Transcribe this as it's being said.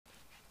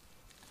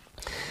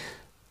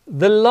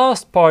The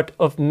last part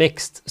of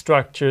mixed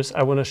structures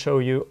I want to show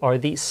you are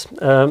these.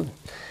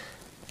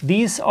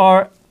 These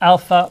are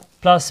alpha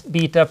plus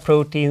beta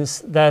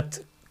proteins that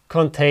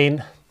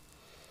contain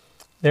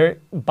their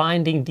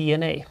binding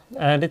DNA.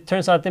 And it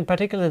turns out in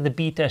particular the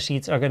beta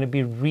sheets are going to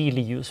be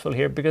really useful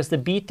here because the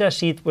beta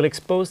sheet will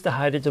expose the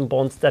hydrogen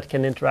bonds that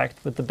can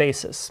interact with the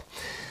bases.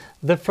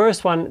 The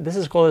first one, this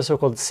is called a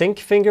so-called zinc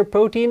finger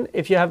protein.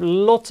 If you have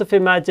lots of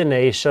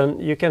imagination,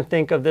 you can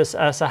think of this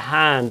as a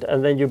hand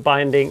and then you're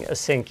binding a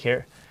zinc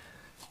here.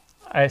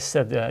 I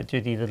said that you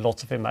needed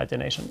lots of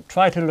imagination.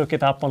 Try to look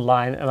it up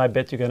online and I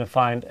bet you're going to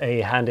find a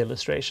hand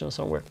illustration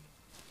somewhere.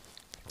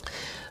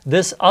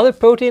 This other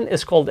protein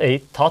is called a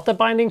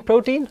TATA-binding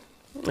protein.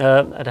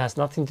 It has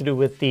nothing to do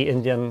with the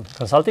Indian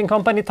consulting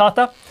company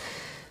Tata.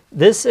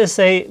 This is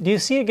a, do you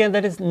see again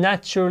that it's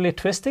naturally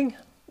twisting?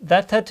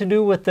 That had to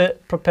do with the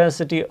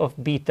propensity of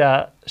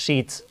beta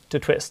sheets to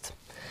twist.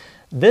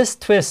 This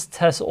twist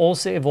has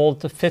also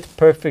evolved to fit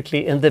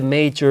perfectly in the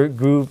major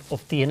groove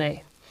of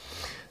DNA.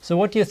 So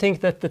what do you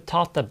think that the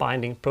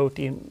TATA-binding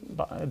protein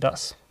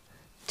does?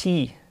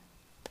 T,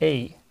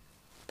 A,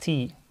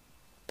 T,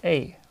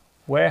 A.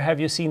 Where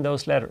have you seen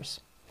those letters?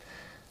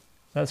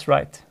 That's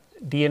right,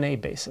 DNA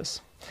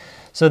bases.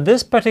 So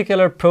this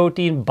particular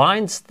protein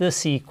binds the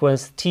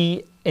sequence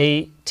TATA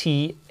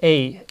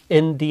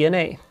in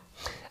DNA.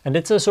 And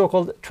it's a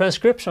so-called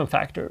transcription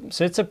factor.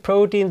 So it's a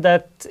protein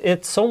that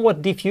it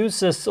somewhat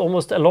diffuses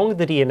almost along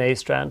the DNA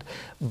strand,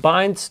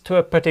 binds to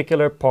a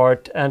particular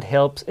part and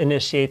helps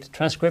initiate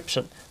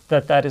transcription.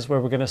 That is where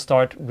we're going to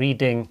start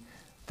reading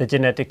the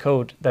genetic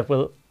code that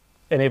will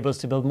enable us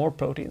to build more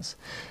proteins.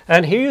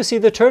 And here you see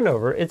the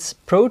turnover. It's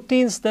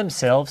proteins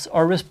themselves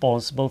are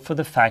responsible for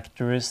the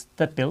factories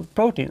that build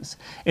proteins.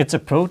 It's a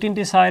protein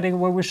deciding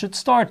where we should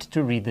start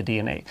to read the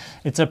DNA.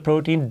 It's a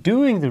protein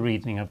doing the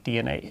reading of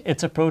DNA.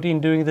 It's a protein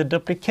doing the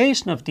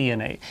duplication of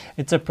DNA.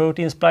 It's a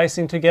protein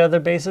splicing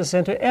together bases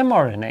into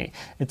mRNA.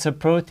 It's a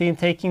protein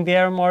taking the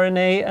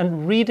mRNA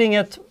and reading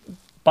it,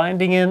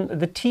 binding in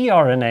the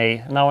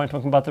tRNA, now I'm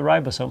talking about the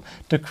ribosome,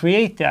 to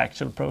create the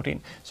actual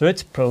protein. So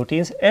it's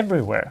proteins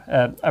everywhere.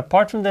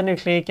 Apart from the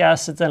nucleic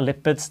acids and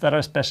lipids that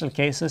are special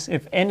cases,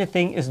 if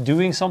anything is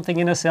doing something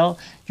in a cell,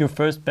 your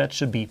first bet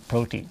should be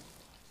protein.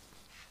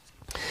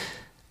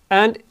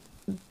 And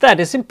that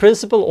is in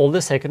principle all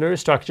the secondary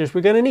structures we're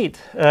going to need.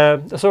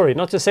 Sorry,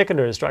 not the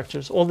secondary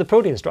structures, all the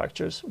protein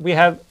structures. We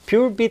have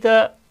pure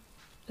beta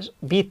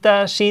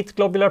sheet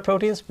globular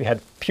proteins, we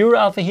had pure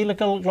alpha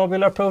helical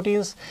globular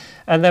proteins,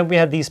 and then we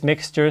had these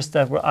mixtures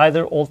that were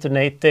either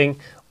alternating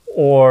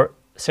or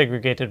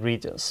segregated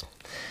regions.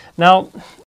 Now,